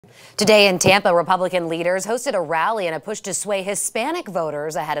Today in Tampa, Republican leaders hosted a rally in a push to sway Hispanic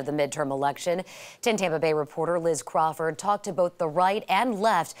voters ahead of the midterm election. 10 Tampa Bay reporter Liz Crawford talked to both the right and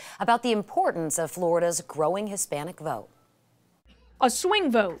left about the importance of Florida's growing Hispanic vote. A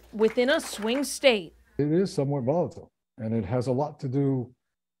swing vote within a swing state. It is somewhat volatile, and it has a lot to do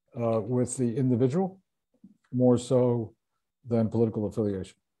with the individual, more so than political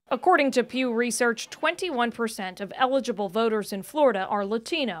affiliation. According to Pew Research, 21% of eligible voters in Florida are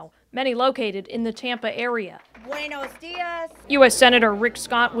Latino, many located in the Tampa area. Buenos dias. U.S. Senator Rick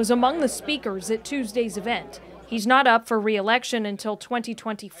Scott was among the speakers at Tuesday's event. He's not up for re-election until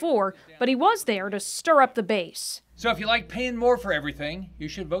 2024, but he was there to stir up the base. So if you like paying more for everything, you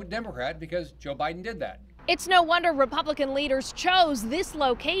should vote Democrat because Joe Biden did that. It's no wonder Republican leaders chose this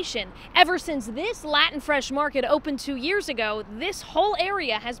location. Ever since this Latin Fresh Market opened 2 years ago, this whole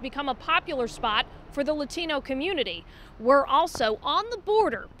area has become a popular spot for the Latino community. We're also on the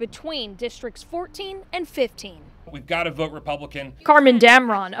border between districts 14 and 15. We've got to vote Republican. Carmen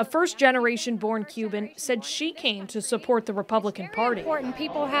Damron, a first-generation born Cuban, said she came to support the Republican Party. Important.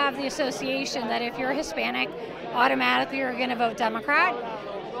 People have the association that if you're Hispanic, automatically you're going to vote Democrat.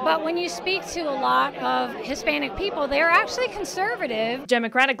 But when you speak to a lot of Hispanic people, they're actually conservative.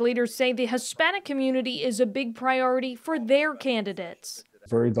 Democratic leaders say the Hispanic community is a big priority for their candidates.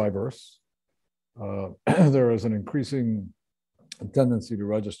 Very diverse. There is an increasing tendency to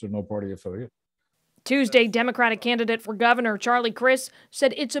register no party affiliate. Tuesday, Democratic candidate for governor Charlie Crist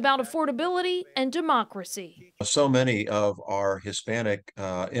said it's about affordability and democracy. So many of our Hispanic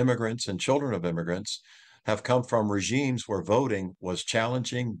immigrants and children of immigrants have come from regimes where voting was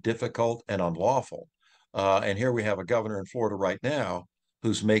challenging, difficult, and unlawful. And here we have a governor in Florida right now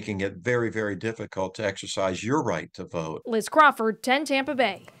who's making it very, very difficult to exercise your right to vote. Liz Crawford, 10 Tampa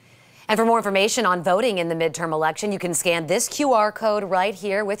Bay. And for more information on voting in the midterm election, you can scan this QR code right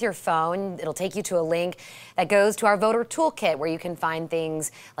here with your phone. It'll take you to a link that goes to our voter toolkit where you can find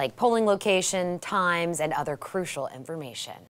things like polling location, times, and other crucial information.